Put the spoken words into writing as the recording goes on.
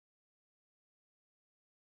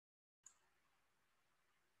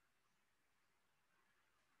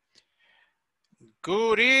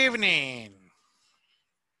Good evening.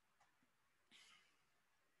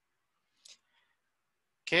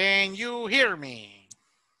 Can you hear me?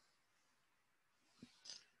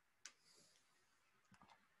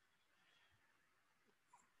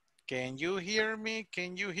 Can you hear me?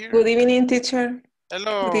 Can you hear Good me? evening, teacher.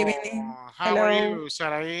 Hello. Good evening. How are Hello. you,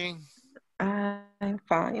 Sarai? I'm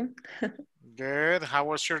fine. Good. How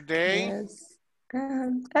was your day? Yes.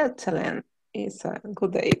 Excellent. It's a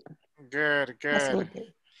good day. Good, That's a good. good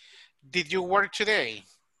day. Did you work today?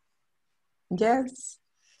 Yes.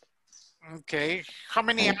 Okay. How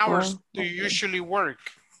many I hours work. do you usually work?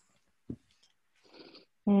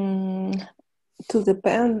 To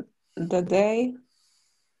depend the day.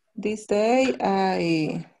 This day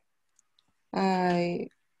I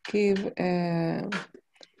give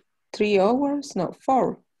 3 hours. No,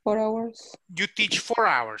 4 hours. You teach 4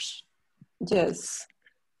 hours. Yes.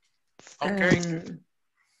 Okay.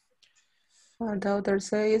 For the other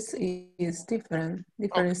days is different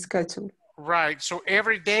Okay. schedule. Right. So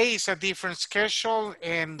every day is a different schedule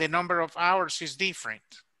and the number of hours is different.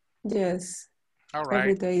 Yes. All right.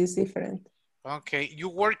 Every day is different. Okay. You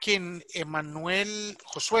work in Emmanuel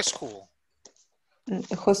Josué School.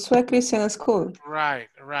 Josué Christian School. Right.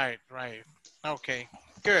 Okay.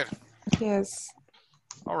 Good. Yes.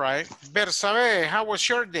 All right. Bersabe, how was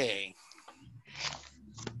your day?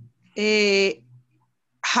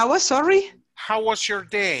 How was sorry? How was your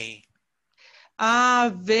day?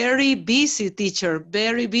 Very busy, teacher.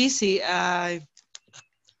 Very busy.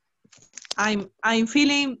 I'm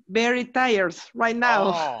feeling very tired right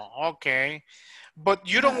now. Oh, okay. But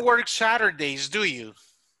you don't work Saturdays, do you?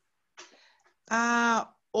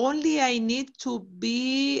 Only I need to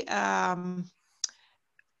be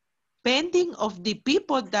pending of the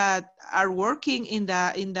people that are working in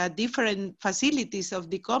the different facilities of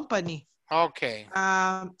the company. Okay.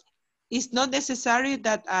 It's not necessary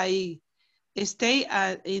that I stay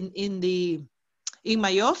in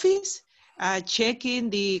my office checking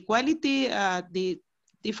the quality, the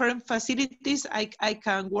different facilities. I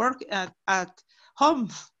can work at home.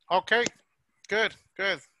 Okay. Good.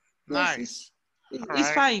 Yes, Nice. All it's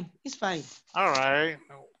right. fine. It's fine. All right.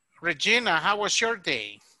 Regina, how was your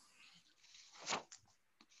day?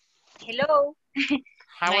 Hello.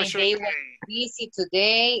 How My was your day was busy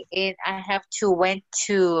today, and I have to went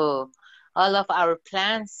to all of our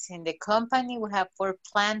plants in the company. We have 4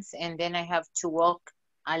 plants, and then I have to walk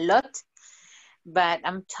a lot. But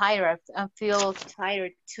I'm tired. I feel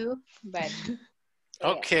tired too. But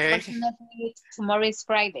Okay. fortunately, tomorrow is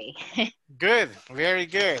Friday. Good. Very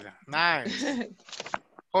good. Nice.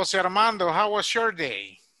 Jose Armando, how was your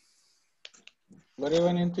day? Good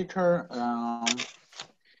evening, teacher.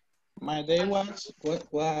 My day well,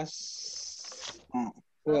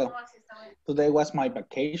 today was my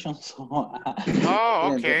vacation, so I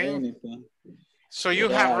didn't do Okay. anything. So you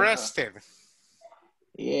have rested.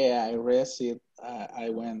 Yeah, I rested.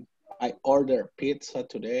 I ordered pizza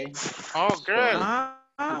today. Oh, good.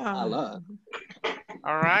 A lot.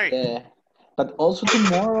 All right. Yeah, but also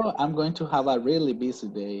tomorrow I'm going to have a really busy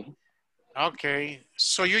day. Okay.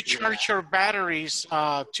 So you charge your batteries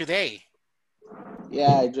today?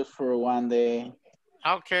 Yeah, just for one day.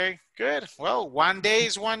 Okay, good. Well, one day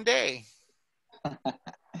is one day.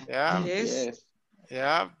 Yeah. Yes. Yes.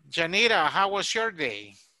 Yeah. Janita, how was your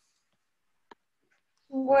day?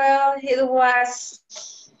 Well, it was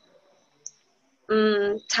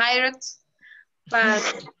tired, but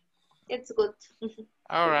it's good.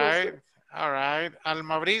 All It was right. good. All right.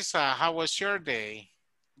 Almabrisa, how was your day?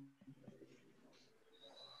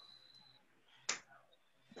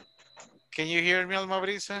 Can you hear me,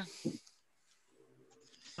 Almabrisa?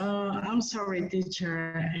 I'm sorry,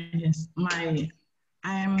 teacher. Yes,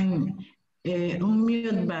 I'm on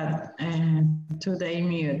mute, but today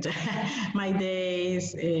mute. My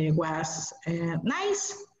days was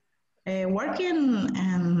nice, working,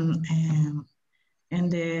 and in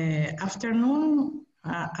the afternoon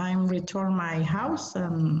I'm return my house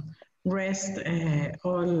and rest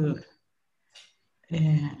all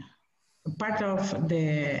part of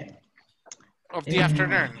the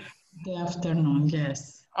afternoon. the afternoon.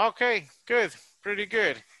 Yes. Okay, good. Pretty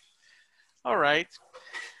good. All right.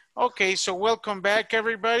 Okay, so welcome back,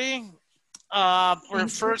 everybody. For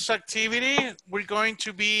first activity, we're going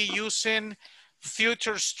to be using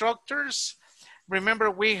future structures. Remember,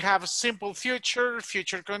 we have simple future,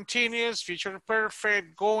 future continuous, future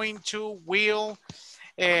perfect, going to, will,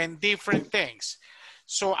 and different things.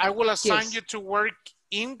 So I will assign you to work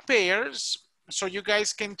in pairs so you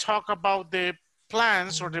guys can talk about the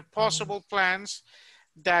plans or the possible plans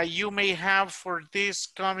that you may have for this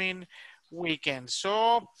coming weekend.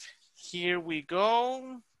 So Here we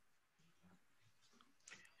go.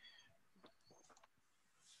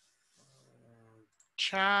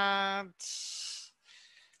 Chat.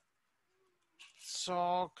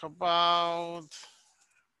 Talk about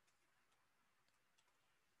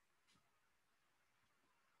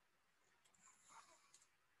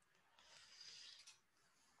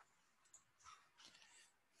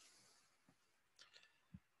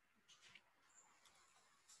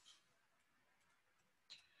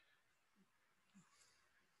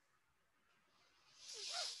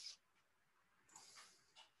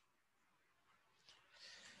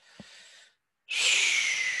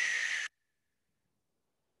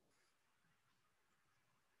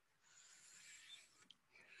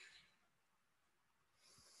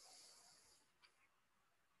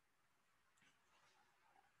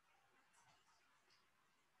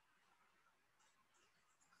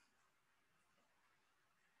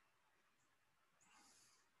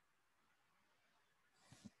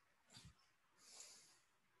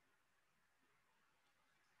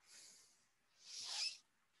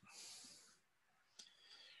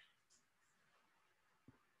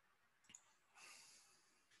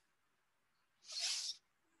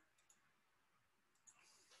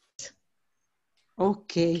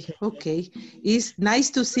Okay, okay. It's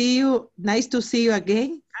nice to see you. Nice to see you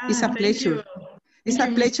again. It's a pleasure. It's a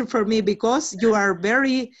pleasure for me because you are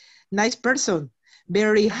very nice person.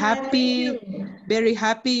 Very happy. Very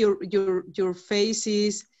happy. Your face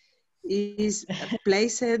is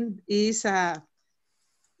pleasant. It's a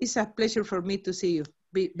pleasure for me to see you.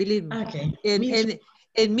 Believe me. Okay.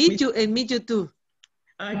 And meet you too.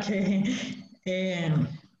 Okay.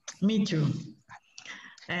 Me too.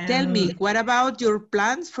 Tell me, what about your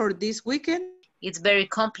plans for this weekend? It's very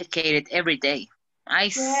complicated every day. I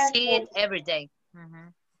see it every day.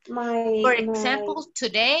 For example,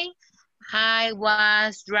 today I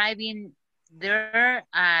was driving there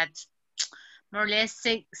at more or less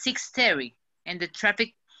 6:30 and the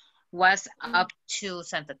traffic was up to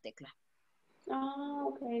Santa Tecla.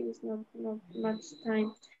 Oh, okay, it's not much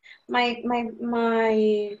time. My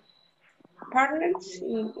partners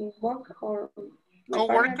in work or my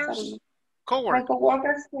partners, I don't know. My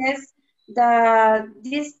coworker says that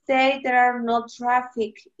this day there are no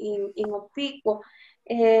traffic in Opico.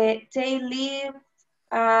 They leave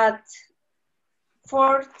at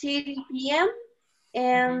 4:30 p.m.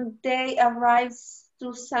 and they arrive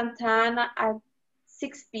to Santa Ana at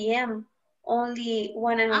 6 p.m. Only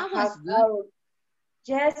 1.5 hours.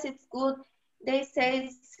 Yes, it's good. They say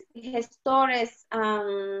gestores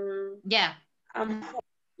are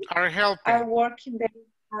working very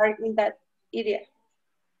hard in that area.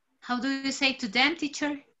 How do you say to them,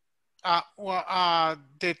 teacher?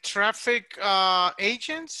 The traffic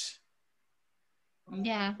agents?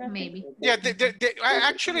 Yeah, maybe. Yeah,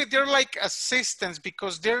 actually they're like assistants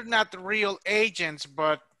because they're not real agents,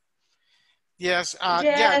 but yes,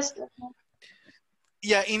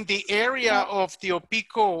 yeah, in the area of the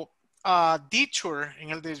Opico detour in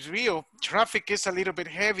El Desvío, traffic is a little bit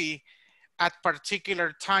heavy at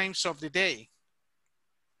particular times of the day.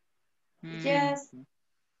 Yes,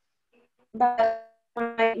 but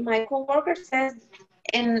my coworker says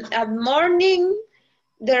at morning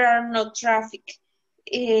there are no traffic.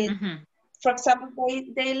 For example,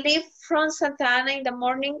 they leave from Santa Ana in the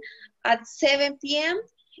morning at 7 p.m.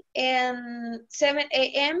 and 7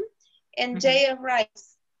 a.m. and they arrive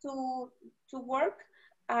to work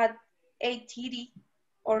at 8:30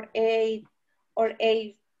 or 8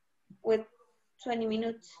 with 20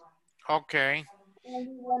 minutes. Okay.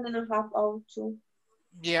 Only 1.5 hours too.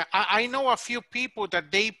 Yeah, I know a few people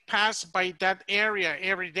that they pass by that area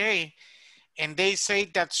every day and they say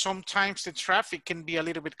that sometimes the traffic can be a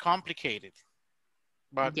little bit complicated.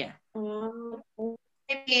 But yeah,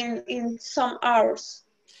 in some hours.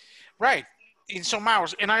 Right, in some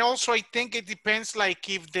hours. And I think it depends like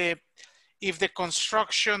if the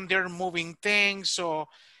construction, they're moving things, so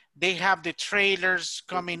they have the trailers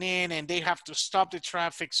coming in and they have to stop the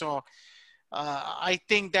traffic. So I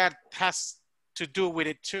think that has to do with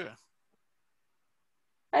it too.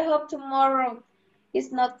 I hope tomorrow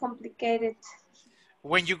is not complicated.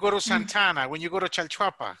 When you go to Santana, when you go to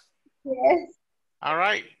Chalchuapa. Yes. All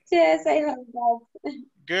right. Yes, I hope that.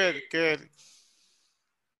 Good, good.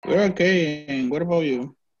 We're okay. And what about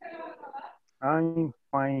you? I'm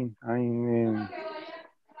fine. I'm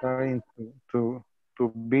trying to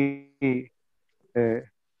be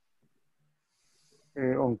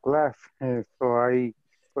on class, so I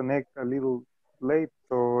connect a little late.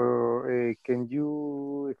 So can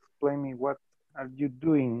you explain me what are you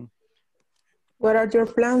doing? What are your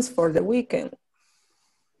plans for the weekend?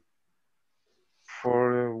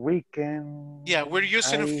 For the weekend. Yeah, we're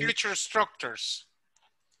using future structures.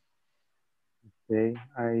 Okay,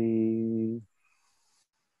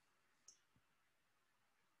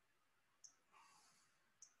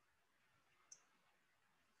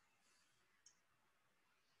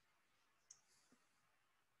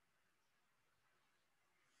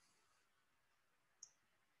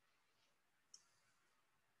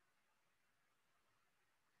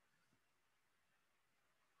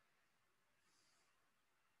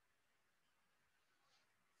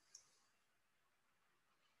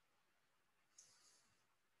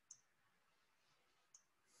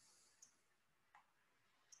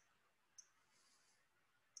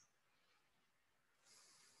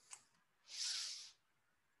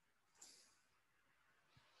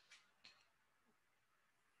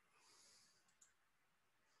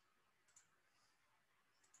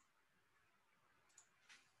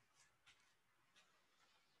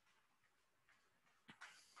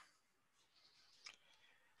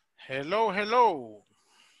 Hello, hello.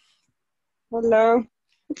 Hello.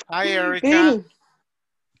 Hi, Erica. Bill.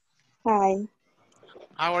 Hi.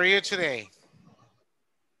 How are you today?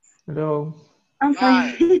 Hello. I'm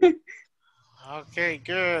fine. Okay,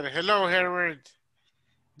 good. Hello, Herbert.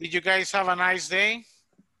 Did you guys have a nice day?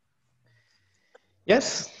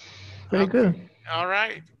 Yes, very good. All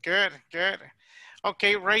right, good, good.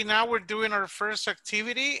 Okay, right now we're doing our first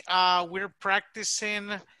activity. We're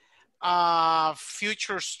practicing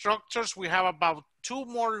future structures. We have about 2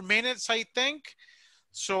 more minutes, I think.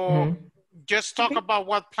 So just talk about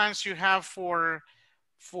what plans you have for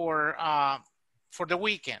the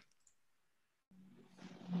weekend.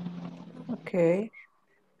 Okay.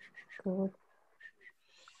 Good.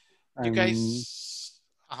 You guys,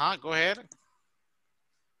 go ahead.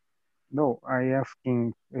 No, I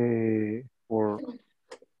asking for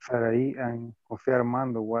Saraí and Jose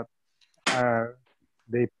Armando what are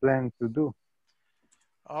they plan to do.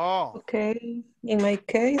 Oh. Okay. In my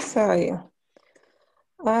case, I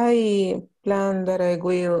plan that I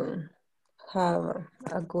will have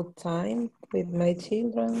a good time with my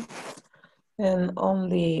children and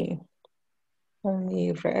only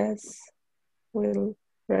rest, will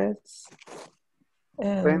rest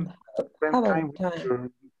and Spend have a time good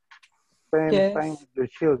time. spend time Yes, with your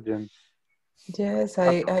children. yes,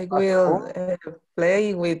 At I will home?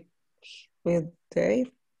 play with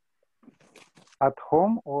Dave At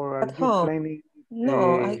home or are at you home. planning?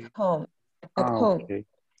 No, at home. At home. Okay.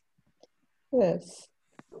 Yes.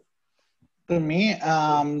 For me,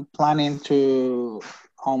 I'm planning to,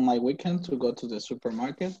 on my weekend, to go to the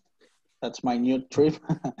supermarket. That's my new trip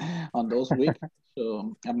on those weeks.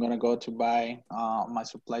 So I'm gonna go to buy my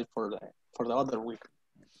supply for the other week,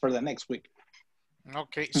 for the next week.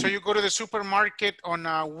 Okay, so you go to the supermarket on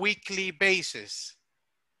a weekly basis?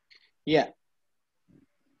 Yeah.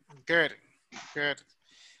 Good, good.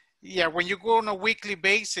 Yeah, when you go on a weekly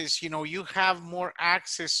basis, you know, you have more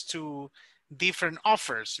access to different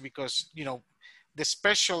offers because, you know, the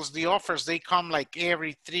specials, the offers, they come like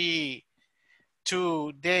every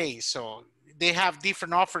 2 days. So they have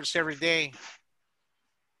different offers every day.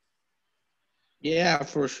 Yeah,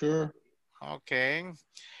 for sure. Okay.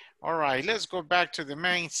 All right, let's go back to the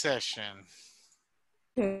main session.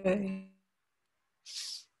 Okay.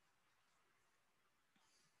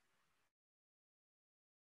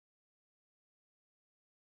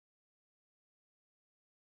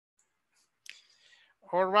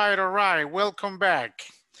 All right. Welcome back.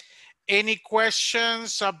 Any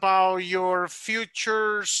questions about your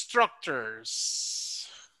future structures?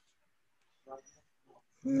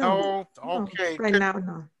 No? Okay. Right now,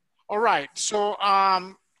 no. All right. So,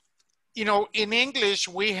 you know, in English,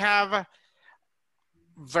 we have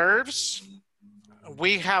verbs.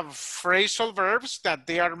 We have phrasal verbs that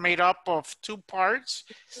they are made up of 2 parts.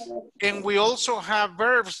 And we also have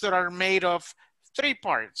verbs that are made of 3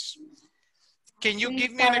 parts. Can you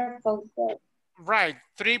give me right,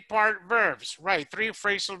 3-part verbs, right, 3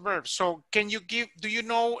 phrasal verbs. So can you do you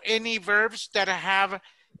know any verbs that have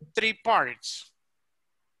 3 parts?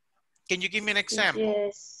 Can you give me an example?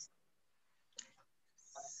 Yes.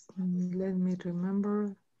 Let me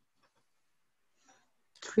remember.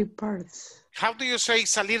 3 parts. How do you say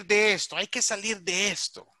salir de esto? Hay que salir de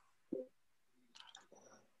esto.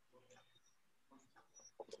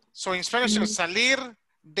 So in Spanish, salir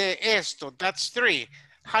de esto, that's 3.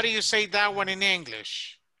 How do you say that one in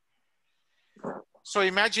English? So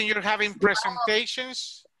imagine you're having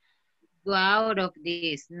presentations. Go out of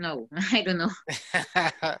this. No, I don't know.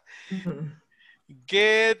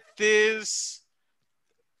 Get this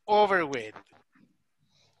over with.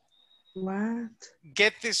 What?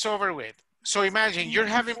 Get this over with. So imagine you're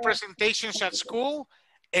having presentations at school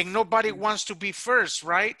and nobody wants to be first,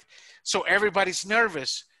 right? So everybody's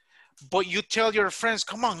nervous, but you tell your friends,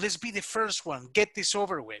 come on, let's be the first one. Get this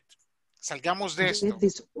over with. Salgamos de esto. Get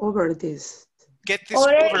this over this. Get this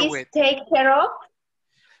Order over is with. take care of.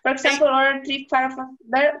 For example, order 3 part of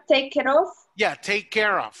verb, take care of. Yeah, take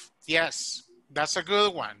care of. Yes, that's a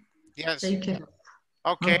good one. Yes. Take care.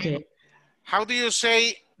 Okay. Okay. How do you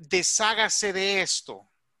say deshágase de esto?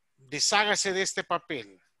 Deshágase de este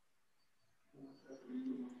papel.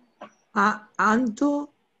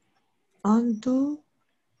 Undo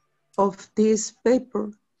of this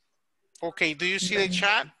paper. Okay, do you see the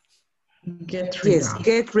chat? Get rid Yes, of.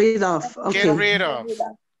 get rid of. Okay. Get rid of.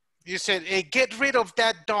 You said, hey, get rid of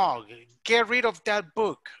that dog. Get rid of that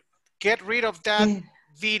book. Get rid of that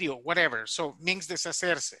video, whatever. So means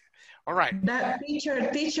deshacerse. All right. That teacher,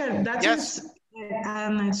 that Yes. is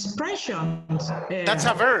an expression. That's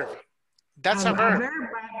a verb. That's a verb.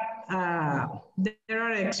 There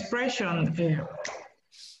are expressions.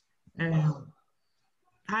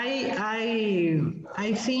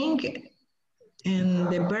 I think in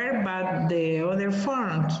the verb, but the other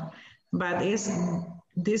forms, but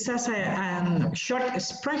this has a short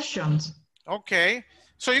expressions. Okay.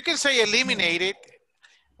 So you can say eliminate it,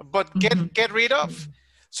 but get rid of.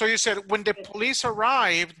 So you said when the police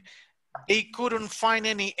arrived, they couldn't find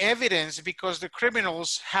any evidence because the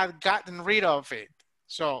criminals had gotten rid of it.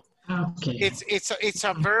 So it's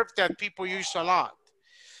a verb that people use a lot.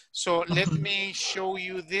 So let me show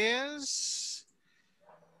you this.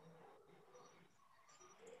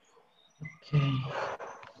 Okay.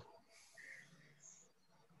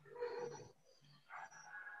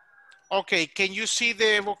 Okay, can you see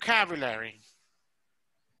the vocabulary?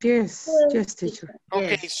 Yes, yes, teacher.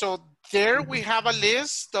 Okay, so there we have a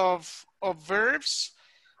list of verbs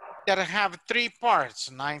that have 3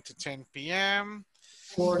 parts, 9 to 10 p.m.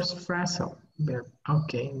 Words, phrasal verb.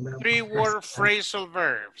 Okay. 3-word phrasal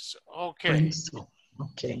verbs. Okay. Phrasal.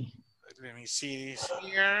 Okay. Let me see this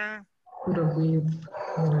here. Put a with,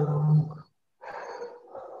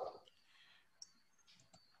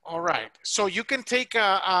 All right. So you can take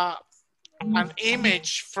an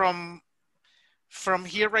image from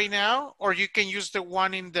here right now, or you can use the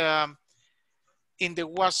one in the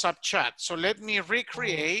WhatsApp chat. So let me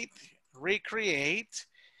recreate,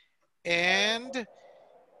 and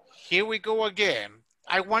here we go again.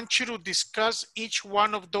 I want you to discuss each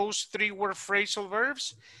one of those 3-word phrasal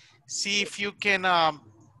verbs. See if you can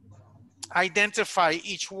identify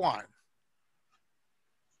each one.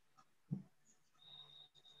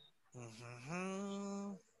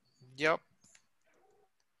 Yep.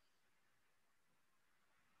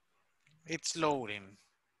 It's loading.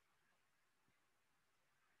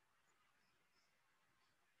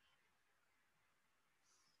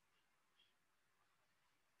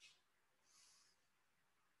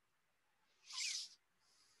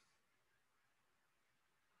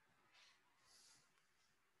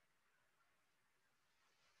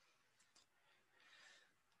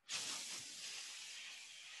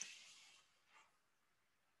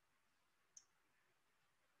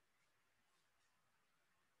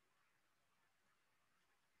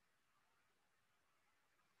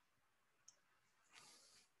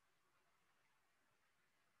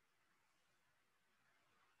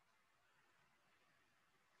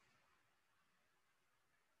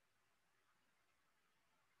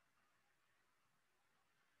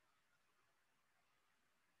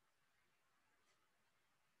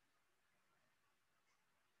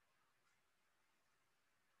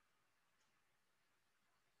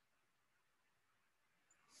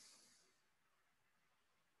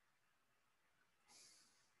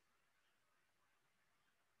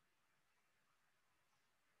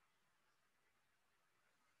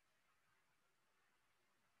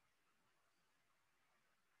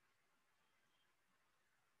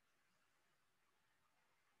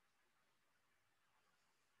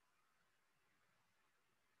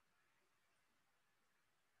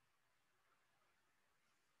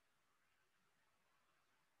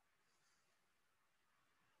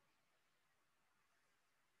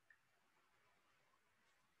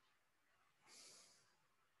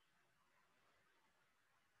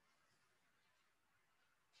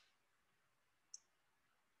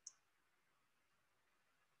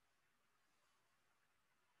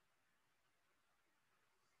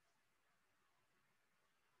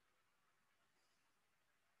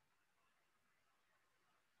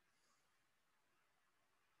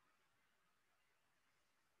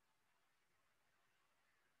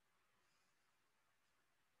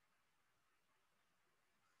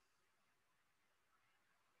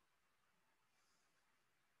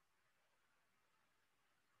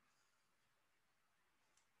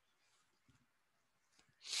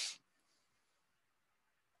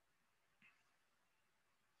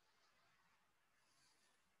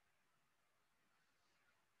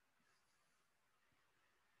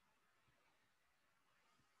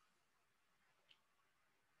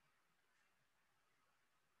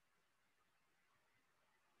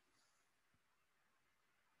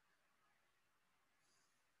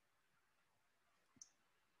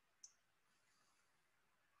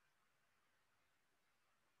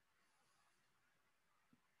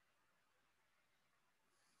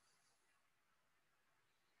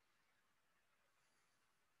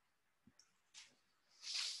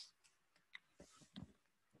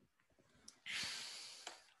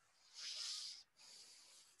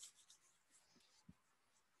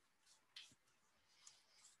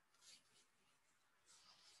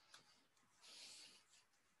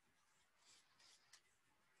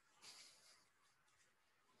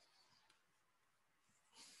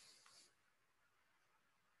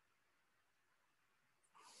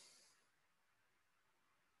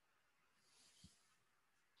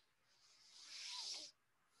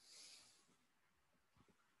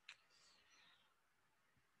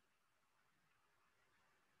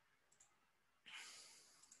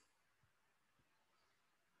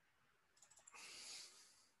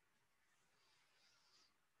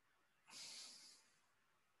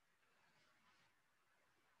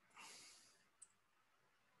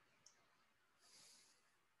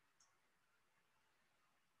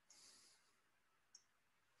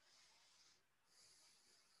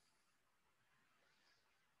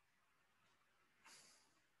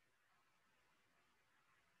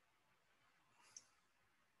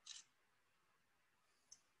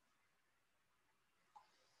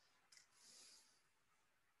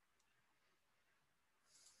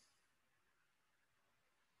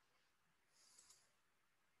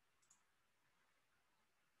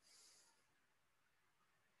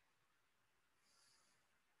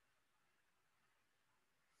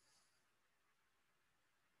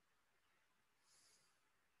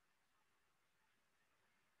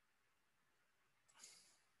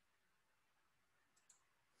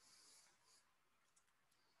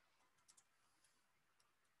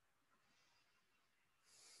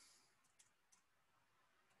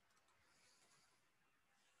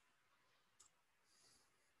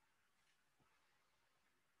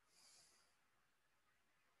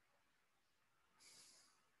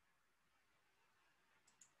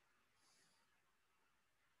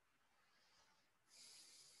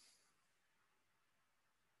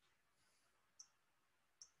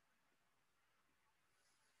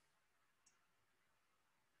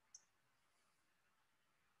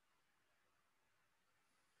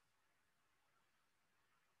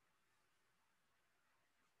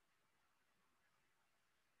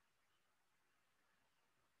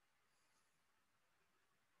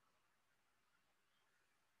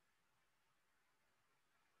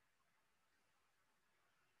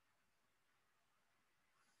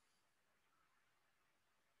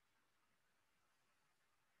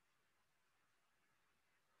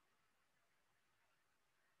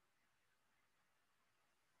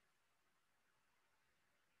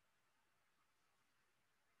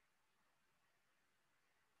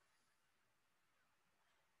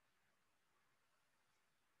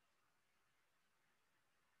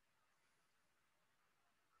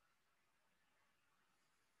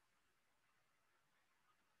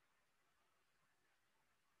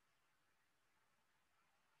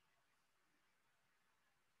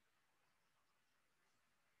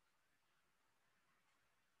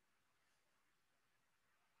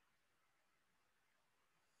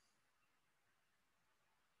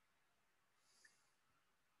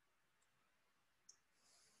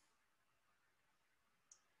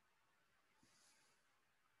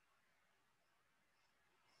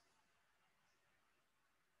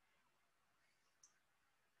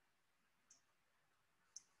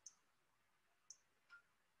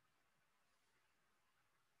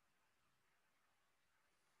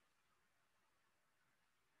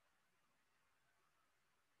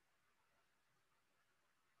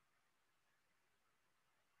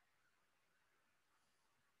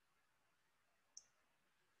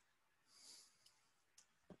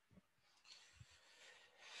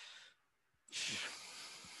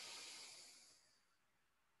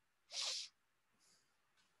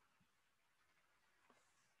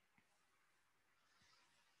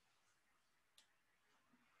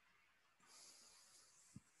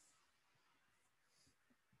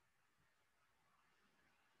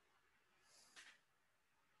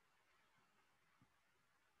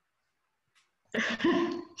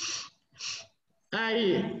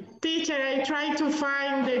 Teacher, I tried to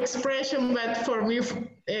find the expression, but for me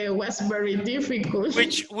it was very difficult.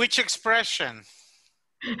 Which expression?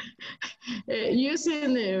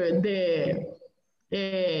 Using the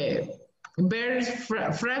verbs,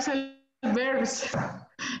 phrasal verbs,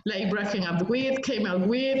 like breaking up with, came out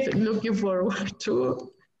with, looking forward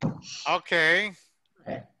to. Okay.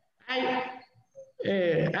 I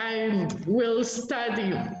will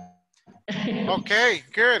study. Okay,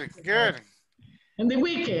 good, good. On the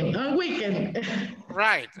weekend, on weekend.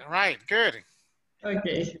 Right, good.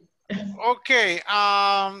 Okay. Okay,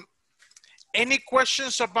 any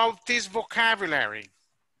questions about this vocabulary?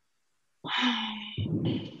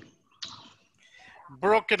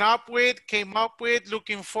 Broken up with, came up with,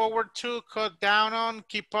 looking forward to, cut down on,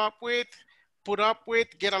 keep up with, put up with,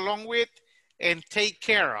 get along with, and take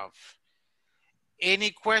care of.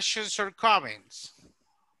 Any questions or comments?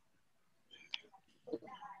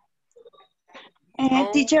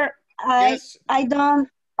 No? Teacher, Yes. I don't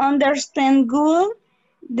understand good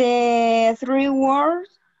the three words.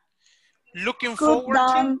 Looking Cut forward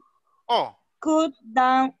down, to? Oh. cut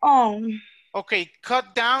down on. Okay,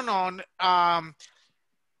 cut down on.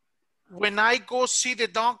 When I go see the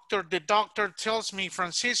doctor tells me,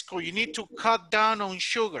 Francisco, you need to cut down on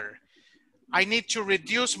sugar. I need to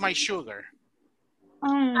reduce my sugar.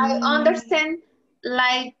 I understand,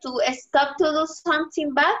 like to stop to do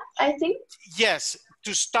something bad, I think. Yes,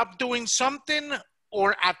 to stop doing something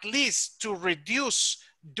or at least to reduce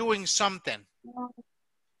doing something.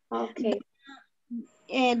 Okay.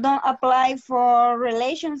 Don't apply for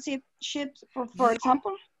relationships, for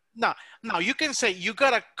example? No, you can say you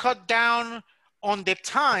gotta cut down on the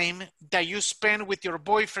time that you spend with your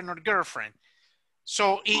boyfriend or girlfriend.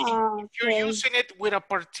 So if you're using it with a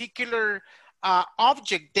particular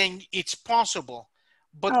object, then it's possible.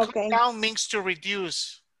 But cut down means to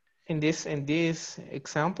reduce. In this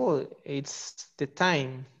example, it's the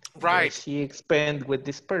time right that she spent with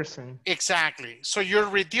this person. Exactly. So you're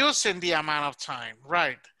reducing the amount of time,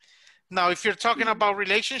 right? Now, if you're talking about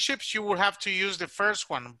relationships, you will have to use the first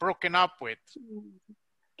one, broken up with.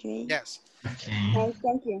 Okay. Yes. Okay.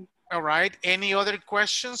 Thank you. All right. Any other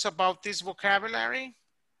questions about this vocabulary?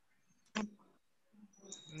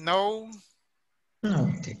 No?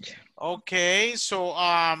 No, teacher. Okay. So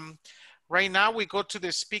right now we go to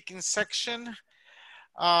the speaking section.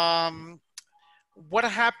 What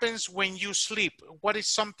happens when you sleep? What is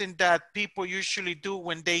something that people usually do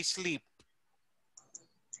when they sleep?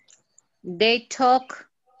 They talk.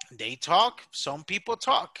 They talk. Some people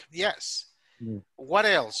talk. Yes. What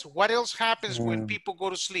else? What else happens when people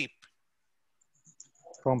go to sleep?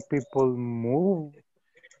 Some people move.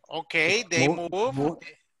 Okay, they move. Moving.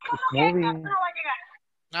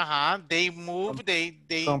 They move.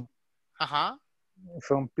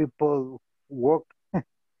 Some people walk.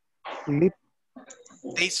 Sleep.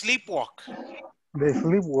 They sleepwalk. They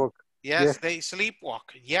sleepwalk. Yes, they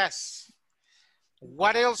sleepwalk. Yes.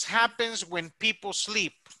 What else happens when people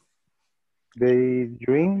sleep? They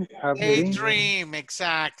dream. Daydream,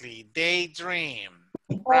 exactly. Daydream.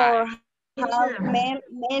 Or have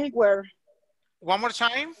malware. One more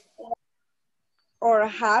time. Or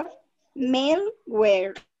have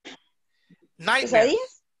malware.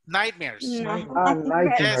 Nightmares. Nightmares.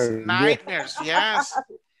 Nightmares. Yes, nightmares. Yes.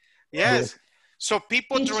 Yes. So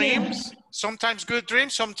people dreams, sometimes good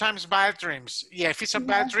dreams, sometimes bad dreams. Yeah, if it's a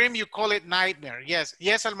bad dream, you call it nightmare. Yes.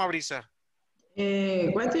 Yes, Alma Brisa.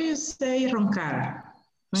 What do you say, roncar?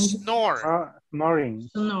 Snore. Snoring.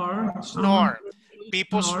 Snore. Snore.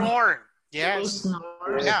 People snore. Yes. People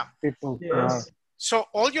snore. Yeah. People snore. So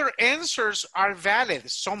all your answers are valid.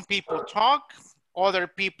 Some people talk, other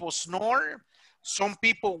people snore. Some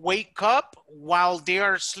people wake up while they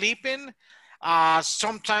are sleeping.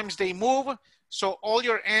 Sometimes they move. So all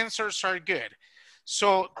your answers are good.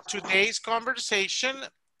 So today's conversation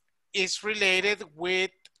is related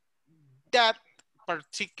with that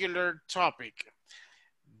particular topic.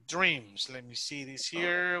 Dreams. Let me see this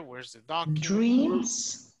here. Where's the document?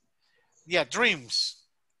 Dreams? Yeah, dreams.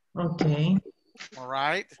 Okay. All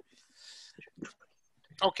right.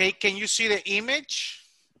 Okay, can you see the image?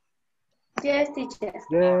 Yes, teacher.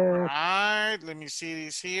 Yeah. All right, let me see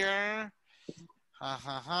this here.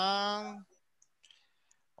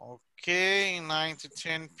 Okay, 9 to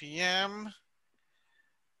 10 p.m.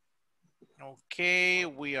 Okay,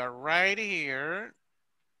 we are right here.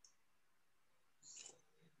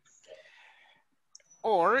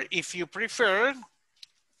 Or if you prefer,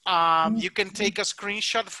 you can take a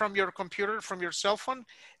screenshot from your computer, from your cell phone.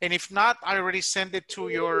 And if not, I already sent it to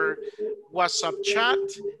your WhatsApp chat,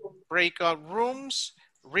 breakout rooms,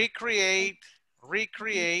 recreate,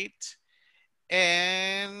 recreate,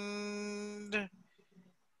 and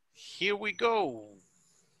here we go.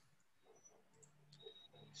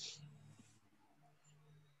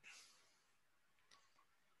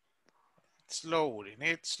 It's loading,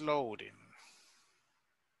 it's loading.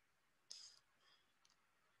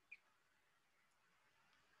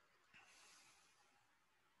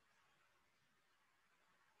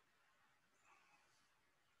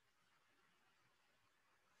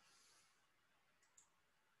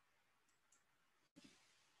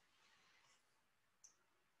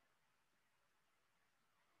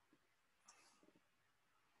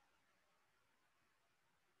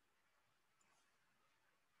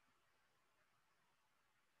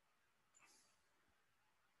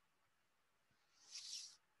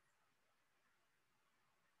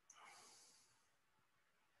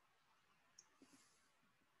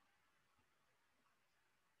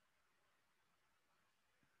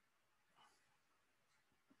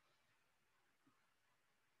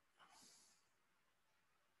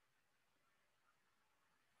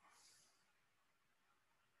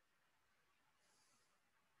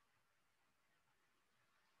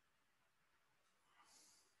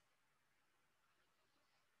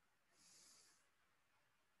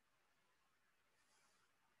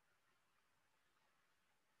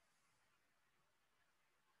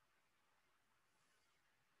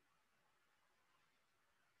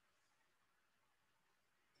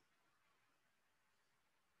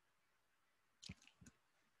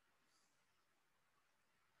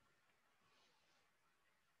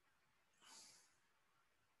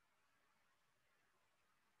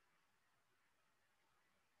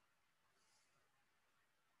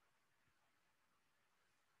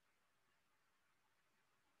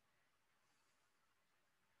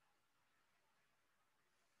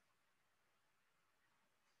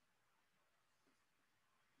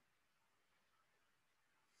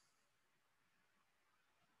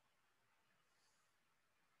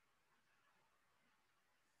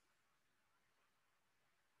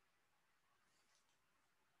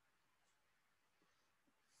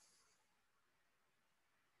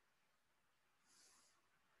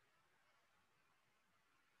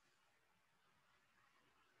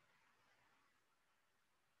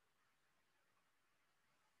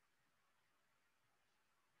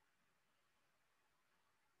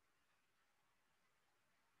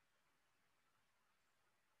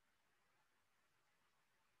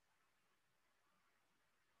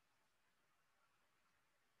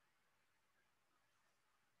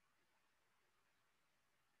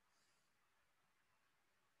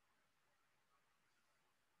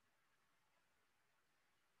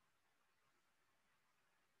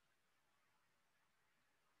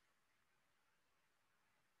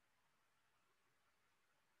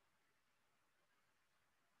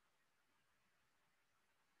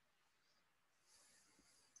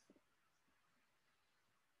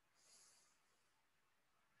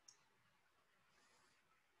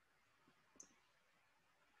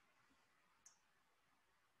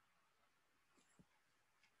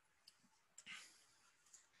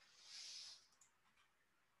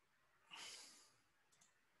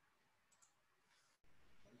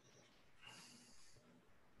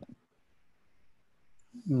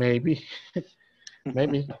 Maybe,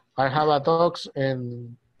 maybe. I have a dog,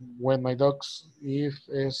 and when my dog is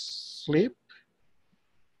asleep,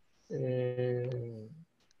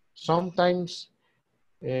 sometimes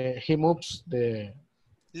he moves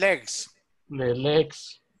Legs. the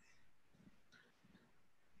legs.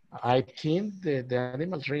 I think the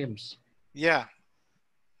animal dreams. Yeah,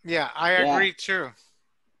 yeah, I Yeah, agree too.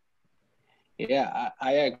 yeah,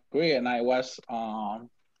 I agree. And I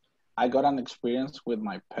got an experience with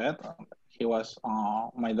my pet.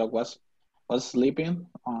 My dog was sleeping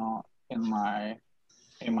in my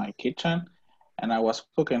kitchen, and I was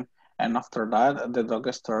cooking. And after that, the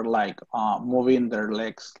dog started like moving their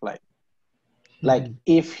legs, like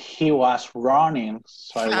if he was running.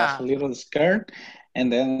 So I was a little scared,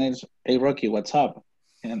 and then it's, hey Rocky, what's up?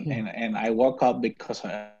 And I woke up because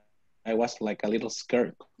I was like a little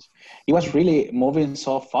scared. He was really moving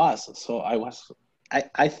so fast, so I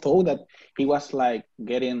thought that he was like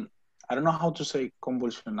getting, I don't know how to say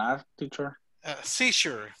convulsionar, teacher.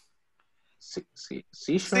 Seizure. Seizure.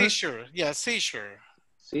 Seizure. Yeah, seizure.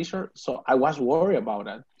 Seizure. So I was worried about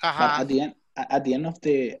it, but Uh-huh. at the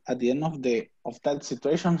end of that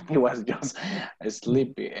situation, he was just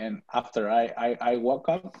sleepy. And after I woke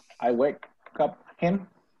up, I wake up him,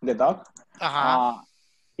 the dog. Uh-huh. Uh,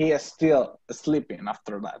 he is still sleeping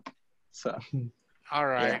after that. So All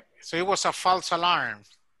yeah, right. So it was a false alarm.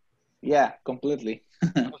 yeah, completely.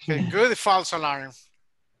 Okay, good false alarm.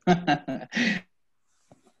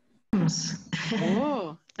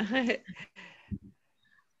 Oh.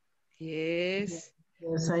 Yes.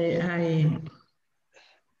 Yes, I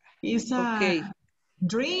it's Okay. a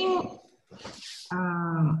dream.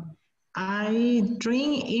 I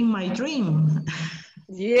dream in my dream.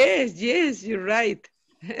 Yes, yes, you're right.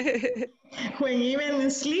 When even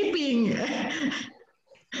sleeping.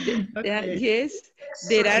 Okay. Yes,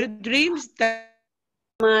 there are dreams that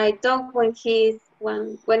My dog when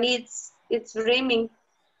it's dreaming.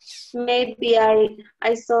 Maybe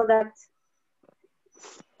I saw that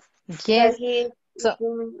Yes. he is So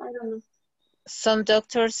dreaming. I don't know. some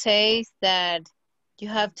doctor says that you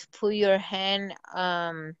have to put your hand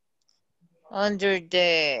under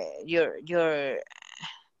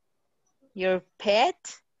your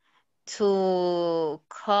pet to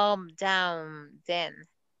calm down then.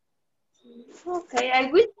 Okay, I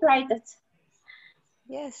will try that.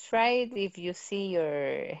 Yes, right. If you see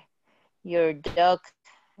your dog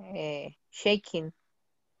shaking.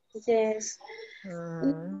 Yes.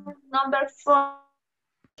 Mm. Number 4.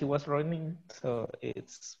 He was running, so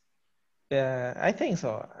it's I think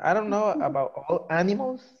so. I don't know about all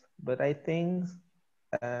animals, but I think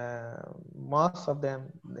most of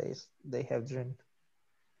them they have dreamed.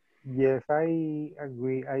 Yes, I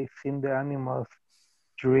agree. I seen the animals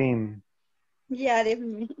dream. Yeah,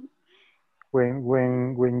 definitely.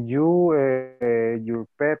 When you your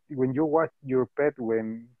pet when you watch your pet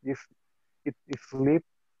when it sleep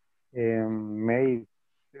make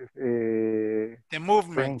The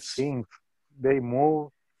strange movements. things. They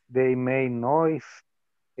move, they make noise,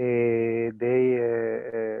 they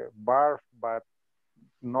bark, but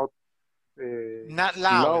not Not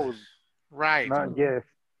loud. loud. Right. Not yes,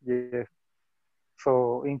 yes.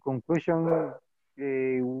 So in conclusion,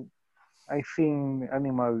 I think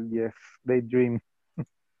animal yes they dream.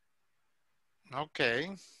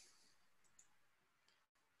 Okay.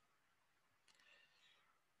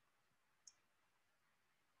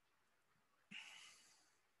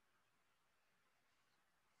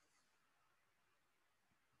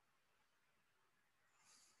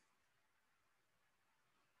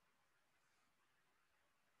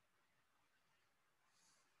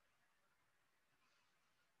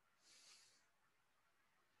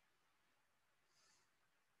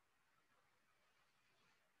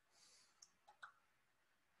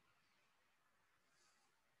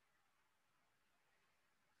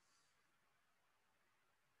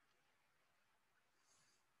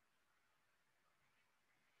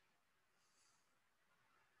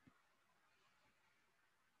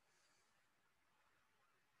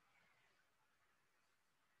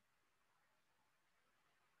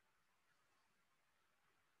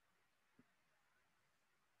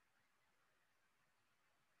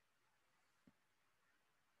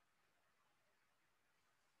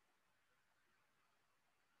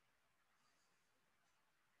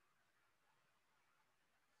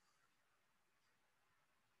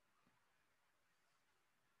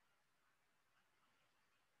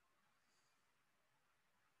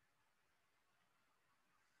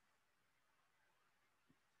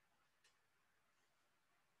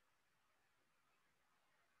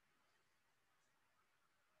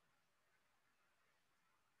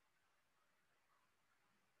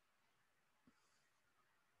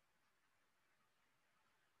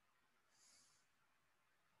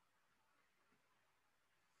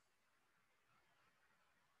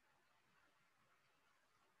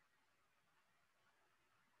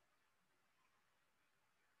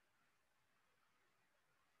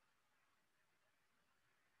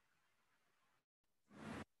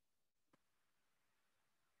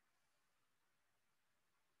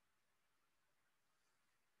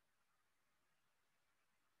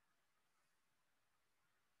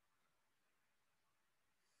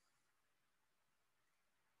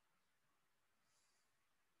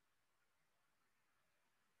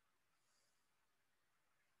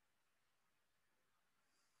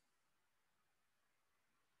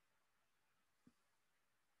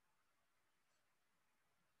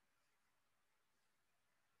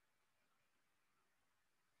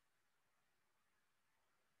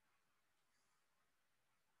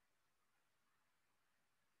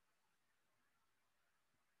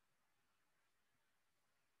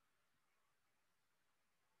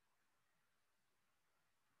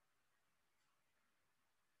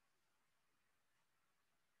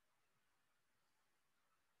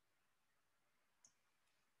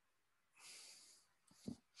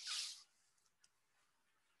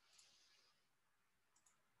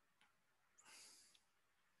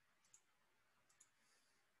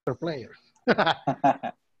 Player.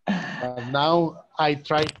 But now I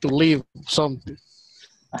try to leave something.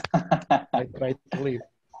 I try to leave.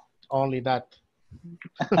 only that.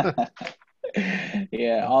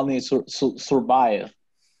 Yeah, only survive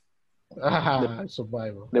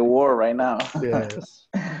Survival. the war right now. Yes.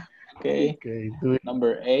 Okay. Okay.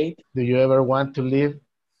 Number 8. Do you ever want to live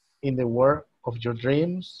in the world of your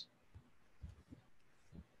dreams?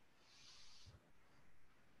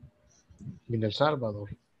 In El Salvador.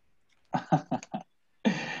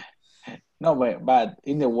 No, but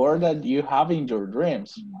in the world that you have in your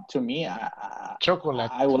dreams, to me, Chocolate.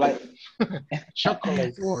 I would like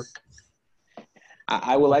chocolate work.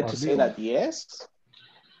 I would like to say that yes,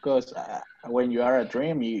 because when you are a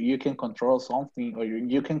dream, you can control something, or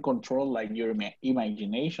you can control like your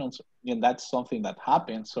imaginations, and that's something that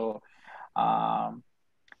happens. So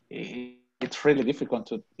it's really difficult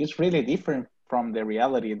to. It's really different from the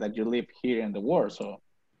reality that you live here in the world. So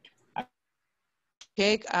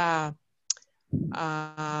check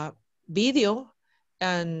video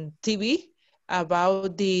and TV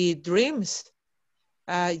about the dreams.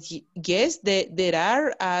 Yes,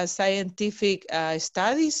 there are scientific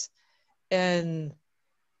studies, and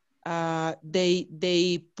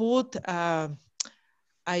they put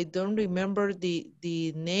I don't remember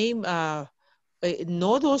the name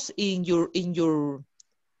nodos in your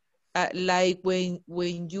like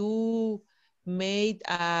when you made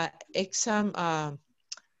exam.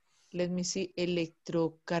 Let me see,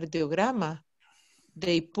 electrocardiograma.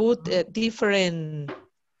 They put different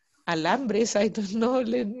alambres. I don't know.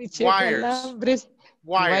 Let me check. Wires. Alambres.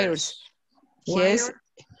 Wires. Yes.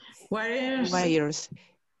 Wires.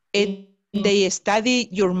 And they study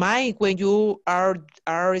your mind when you are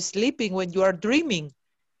sleeping, when you are dreaming.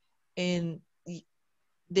 And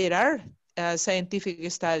there are scientific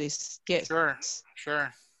studies. Yes. Sure.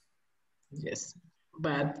 Sure. Yes.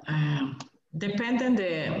 But depend on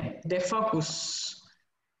the focus.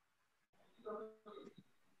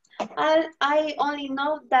 I only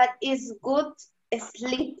know that it's good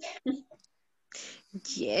sleep.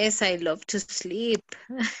 Yes, I love to sleep.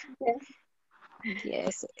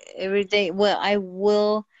 Yes, every day. Well, I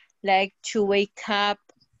will like to wake up,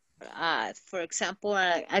 for example,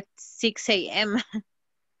 at 6 a.m.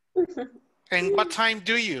 And what time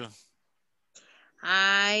do you?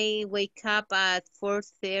 I wake up at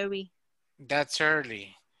 4:30. That's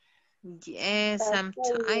early. Yes, I'm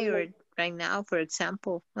tired right now, for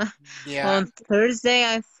example. Yeah. On Thursday,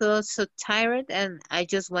 I feel so tired, and I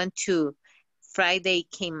just went to Friday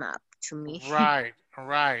came up to me. Right,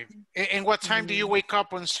 right. And what time do you wake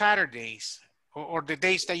up on Saturdays or the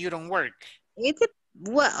days that you don't work? It's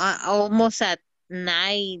almost at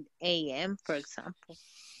 9 a.m., for example.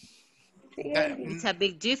 It's a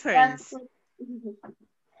big difference.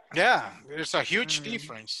 Yeah, there's a huge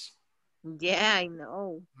difference. Yeah, I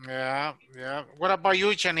know. Yeah, yeah. What about you,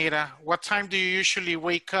 Janita? What time do you usually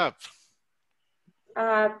wake up?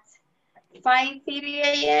 At 5:30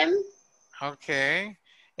 a.m. Okay.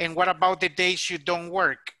 And what about the days you don't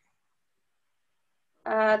work?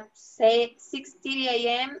 At say 6:30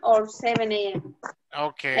 a.m. or 7 a.m.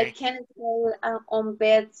 Okay. I can't stay on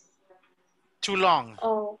bed too long.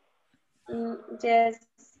 Oh, yes.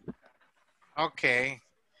 Okay.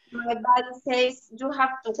 My body says you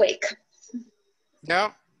have to wake.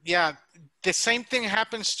 Yeah, yeah. The same thing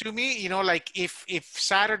happens to me, you know, like if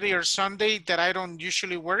Saturday or Sunday that I don't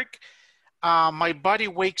usually work, my body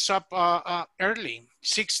wakes up early,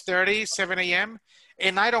 6:30, 7 a.m.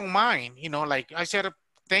 And I don't mind, you know, like I said,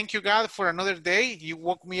 thank you God for another day. You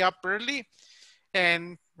woke me up early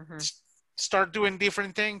and start doing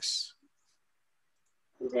different things.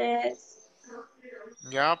 Yes.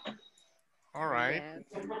 Yep. All right.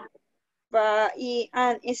 But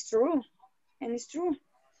and it's true. And it's true.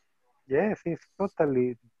 Yes, it's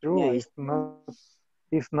totally true. Yeah,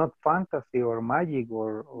 It's not fantasy or magic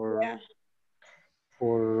or yeah.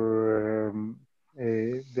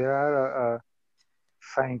 There are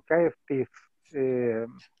scientists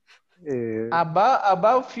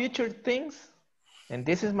about future things, and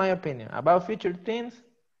this is my opinion about future things.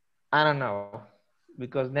 I don't know,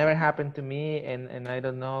 because never happened to me, and I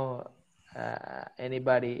don't know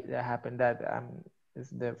anybody that happened that. It's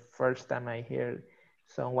the first time I hear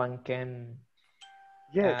someone can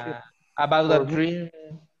about a dream.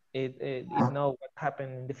 It know what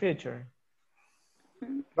happened in the future.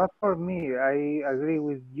 But for me, I agree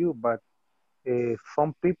with you. But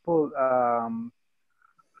some people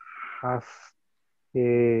have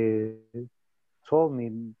told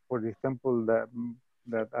me, for example, that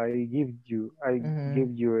I give you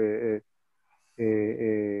that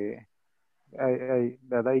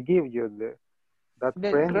I give you that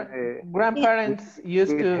The friend grandparents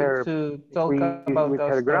used to talk about with those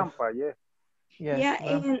her stuff. grandpa, yes. Yes, Yeah,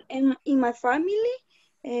 and in my family,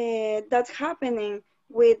 That's happening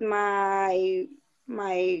with my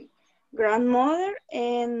grandmother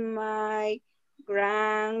and my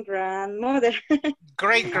grandmother.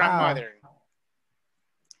 Great Wow. grandmother.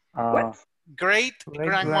 What? Great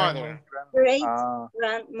Great grandma. grandmother. Great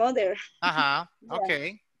grandmother. Uh-huh. Yeah,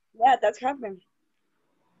 Okay. yeah, that's happened.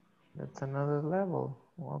 That's another level.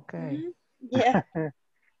 Okay. Yeah,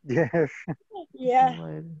 Yes. yeah.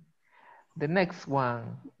 Right. The next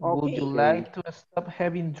one. Would you Okay. like to stop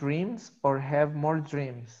having dreams or have more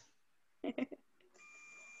dreams?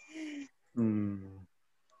 Hmm.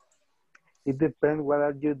 It depends what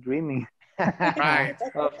are you dreaming. Right.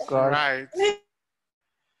 Of course. Right.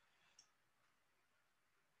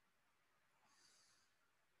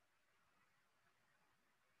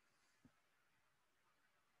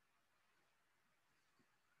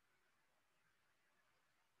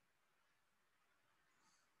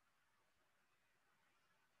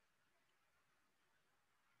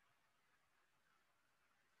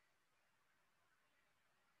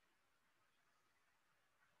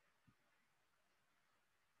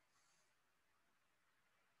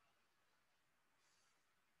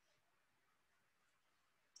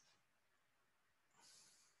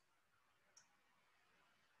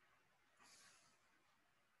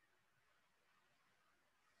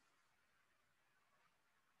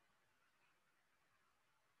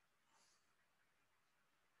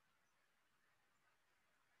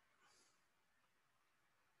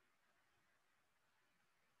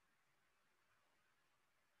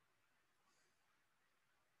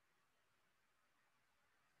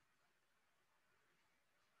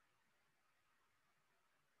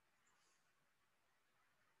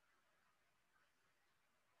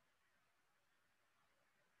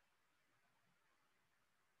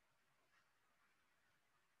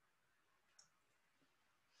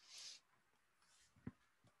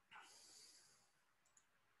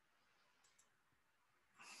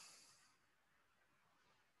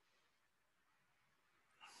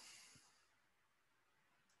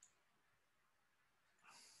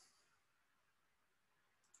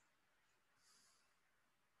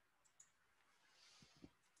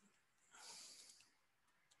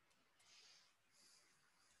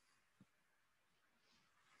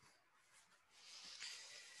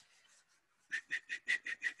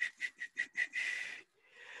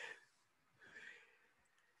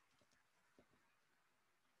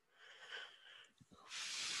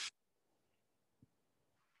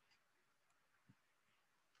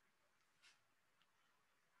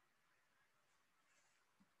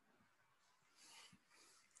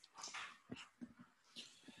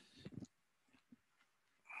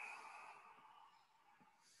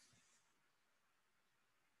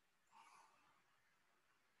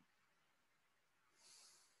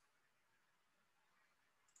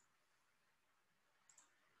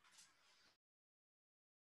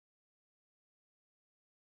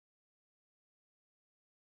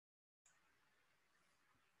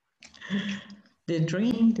 The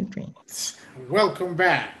dream, the dream. Welcome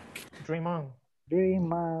back. Dream on.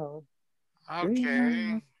 Dream out. Dream Okay.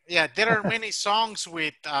 out. Yeah, there are many songs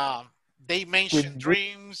with they mention With dream.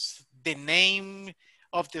 dreams. The name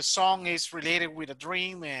of the song is related with a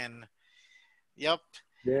dream, and yep.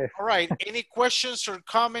 Yes. All right. Any questions or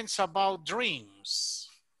comments about dreams?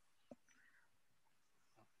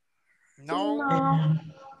 No? No,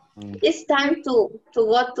 Mm. it's time to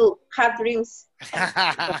go to have dreams.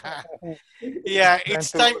 Yeah, Time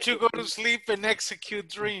it's to time go to to go to sleep. sleep and execute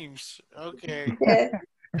dreams. Okay. Yes.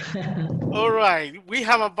 All right. We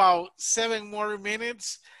have about 7 more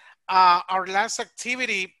minutes. Our last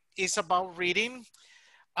activity is about reading.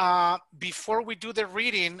 Before we do the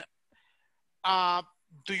reading, uh,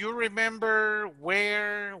 do you remember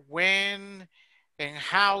where, when, and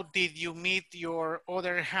how did you meet your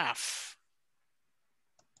other half?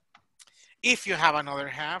 If you have another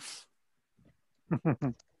half.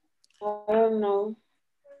 I don't know.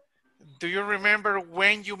 Do you remember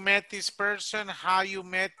when you met this person, how you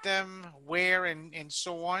met them, where, and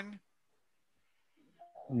so on?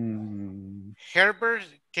 Mm. Herbert,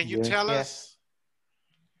 can you Yes. tell Yes. us?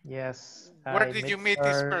 Yes. Where I did you met meet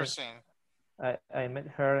this her. person? I met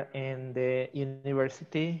her in the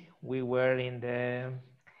university. We were in the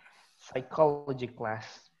psychology class.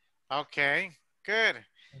 Okay, good.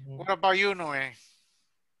 Mhm. What about you, Noe?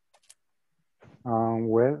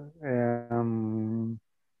 Well,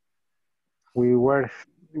 we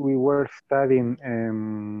were studying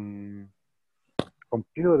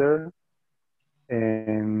computer,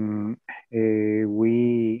 and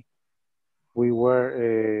we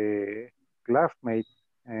were classmates,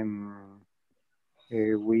 and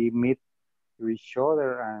we meet each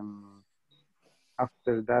other, and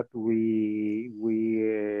after that we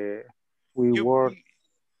work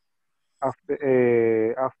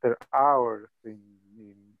after hours in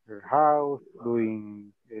her house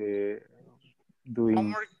doing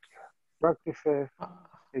Homework. practices,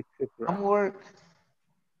 etc. Homework.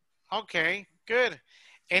 Okay, good.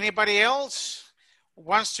 Anybody else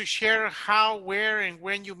wants to share how, where, and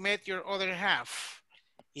when you met your other half?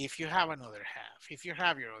 If you have another half, if you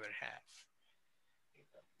have your other half.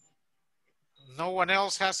 No one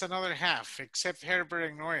else has another half except Herbert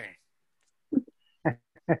and Noé.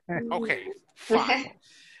 Okay, fine.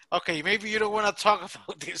 Okay, maybe you don't want to talk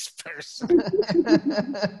about this person.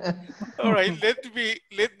 All right, let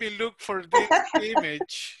me look for this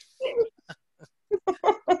image.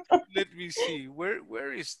 Let me see.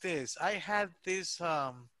 Where is this? I had this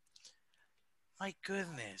my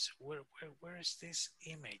goodness. Where is this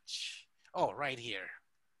image? Oh, right here.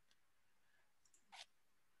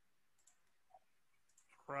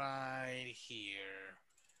 Right here.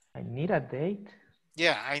 I need a date.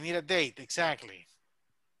 Yeah, I need a date, exactly.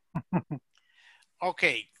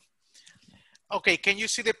 Okay. Okay, can you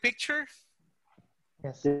see the picture?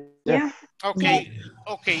 Yes. Yeah. Okay,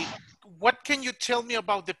 okay. What can you tell me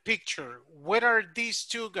about the picture? What are these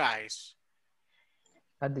two guys?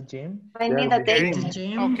 At the gym. I need a date.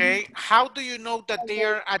 Okay, how do you know that they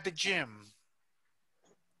are at the gym?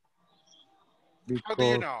 How do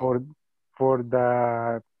you Because know? for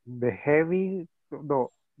the heavy the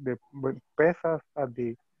pesas at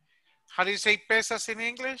the How do you say pesas in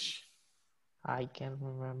English? I can't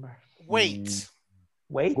remember. Weights.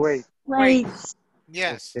 Weights? Weights.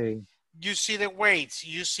 Yes. Okay. You see the weights,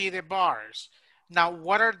 you see the bars. Now,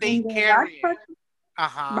 what are they And the carrying? backpack?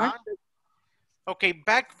 Uh-huh. Okay,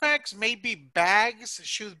 backpacks, maybe bags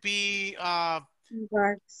should be,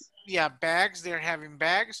 Bags. yeah, bags, they're having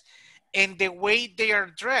bags. And the way they are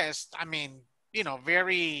dressed, I mean, you know,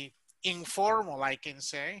 very informal, I can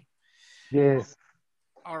say. Yes.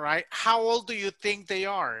 All right. How old do you think they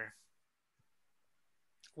are?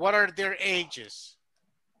 What are their ages?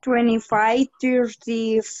 25,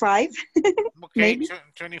 35. Okay, Maybe.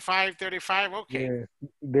 25, 35, okay. Yes.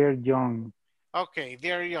 They're young. Okay,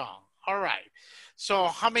 they're young. All right. So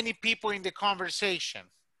how many people in the conversation?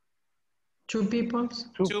 Two people.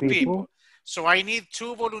 Two people. So I need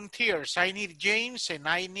two volunteers. I need James and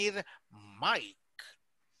I need Mike.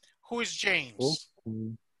 Who is James?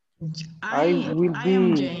 Okay. I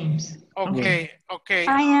am James. Okay, okay.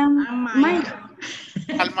 I am Mike.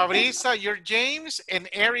 Almabrisa, you're James, and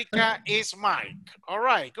Erica is Mike. All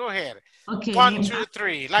right, go ahead. Okay. 1, 2,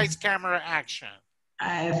 3. Lights, camera, action.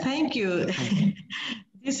 Thank you.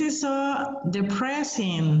 This is so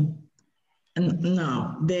depressing.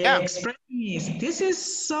 No, the expression is, this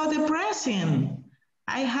is so depressing.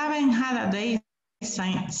 I haven't had a day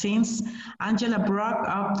since Angela broke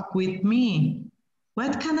up with me.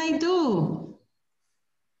 What can I do?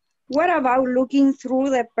 What about looking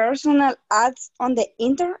through the personal ads on the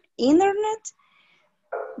internet?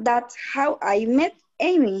 That's how I met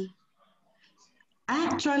Amy.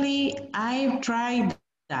 Actually, I've tried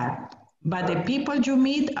that, but the people you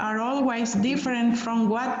meet are always different from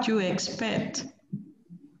what you expect.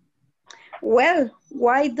 Well,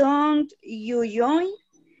 why don't you join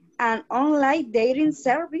an online dating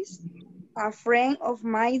service? A friend of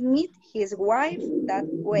mine met his wife that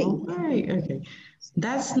way. Okay.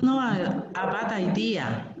 That's not a bad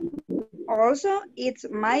idea. Also, it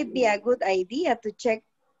might be a good idea to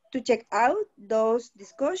check out those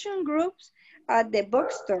discussion groups at the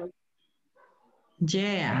bookstore.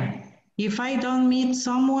 Yeah, if I don't meet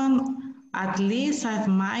someone, at least I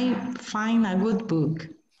might find a good book.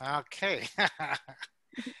 Okay.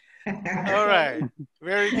 All right.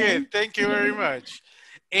 Very good. Thank you very much.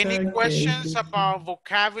 Any questions about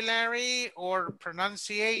vocabulary or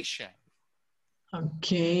pronunciation?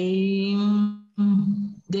 Okay.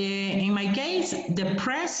 In my case, the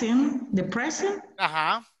present.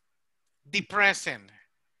 Uh-huh. Depressing.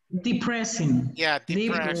 Yeah,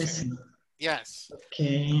 depressing. Yes.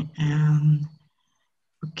 Okay.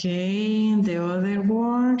 Okay, the other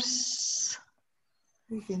words.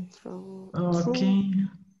 Okay.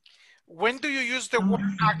 When do you use the word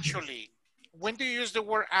actually? When do you use the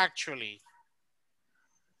word actually?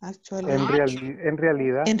 Actually. En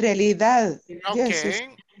realidad. En realidad. Okay. Yes.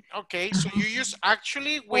 Okay, so you use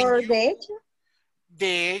actually when Or you... de hecho.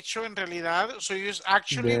 De hecho, en realidad. So you use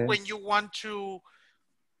actually when you want to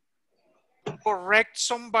correct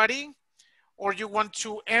somebody or you want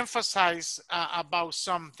to emphasize about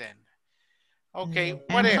something. Okay,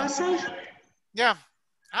 what else? Yeah,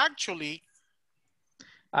 actually.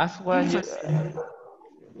 Ask what you,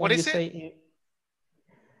 what is it? Say,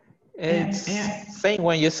 It's same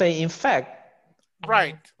when you say in fact.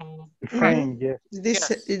 Right. Same, yes.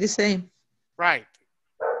 The same. Right.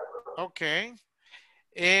 Okay.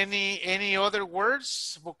 Any other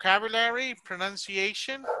words, vocabulary,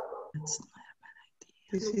 pronunciation?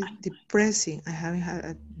 This is depressing. I haven't had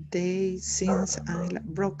a day since I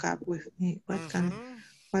broke up with me.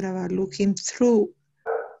 What about looking through?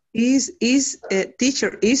 Is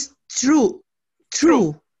teacher is true.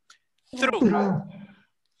 True.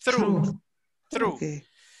 Okay.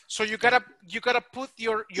 So you gotta put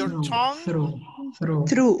your tongue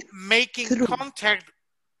through making contact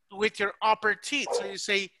with your upper teeth. So you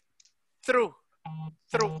say through.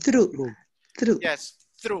 Yes,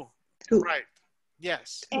 through. Right.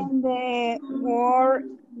 Yes. And the word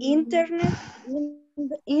internet.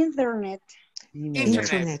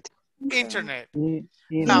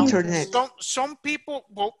 Now, some people,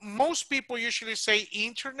 well, most people usually say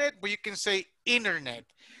internet, but you can say internet.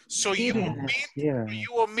 So you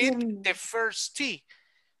omit the first T.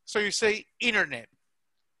 So you say internet.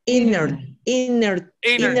 Internet.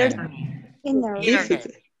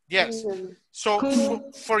 Yes. So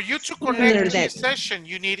for you to connect to the session,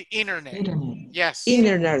 you need internet. Yes.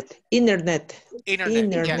 Internet.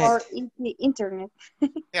 Yes. Or internet.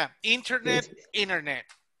 Yeah. Internet.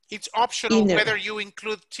 It's optional whether you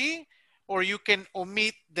include T or you can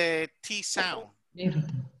omit the T sound.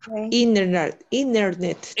 Internet.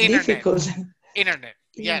 Difficult. Internet.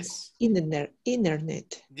 Yes.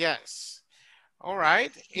 Internet. Yes. All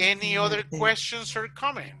right. Any other questions or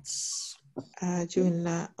comments?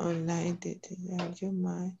 Online. You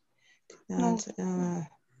might. No.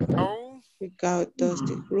 Without those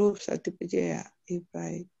groups, if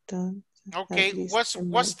I don't. Okay,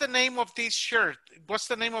 what's the name of this shirt? What's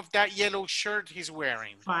the name of that yellow shirt he's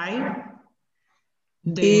wearing?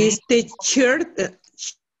 Is the shirt?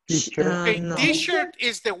 Okay, no. This shirt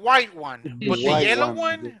is the white one, but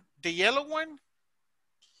the yellow one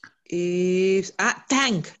is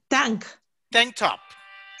tank top. Tank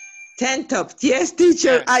top. Yes,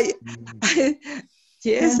 teacher. Yes.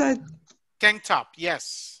 Yes. Tank top.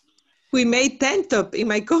 Yes. We made tank top in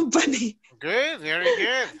my company. Good. Very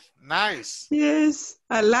good. Nice. Yes.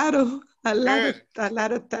 A lot of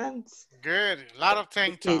tanks. Good. A lot of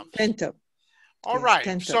tank tops. Tank top. All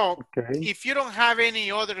right. So if you don't have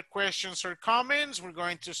any other questions or comments, we're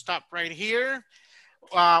going to stop right here.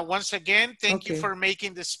 Once again, thank you for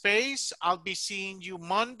making the space. I'll be seeing you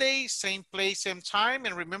Monday, same place, same time.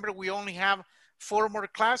 And remember, we only have 4 more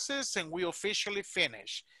classes and we officially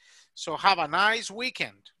finish. So have a nice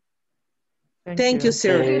weekend. Thank you,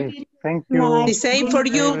 sir. Okay. Thank you. The same for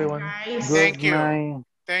you. Thank you. Night.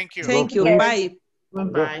 Thank you. Thank you. Bye.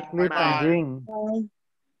 Go sleep and drink.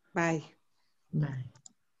 Bye. Bye.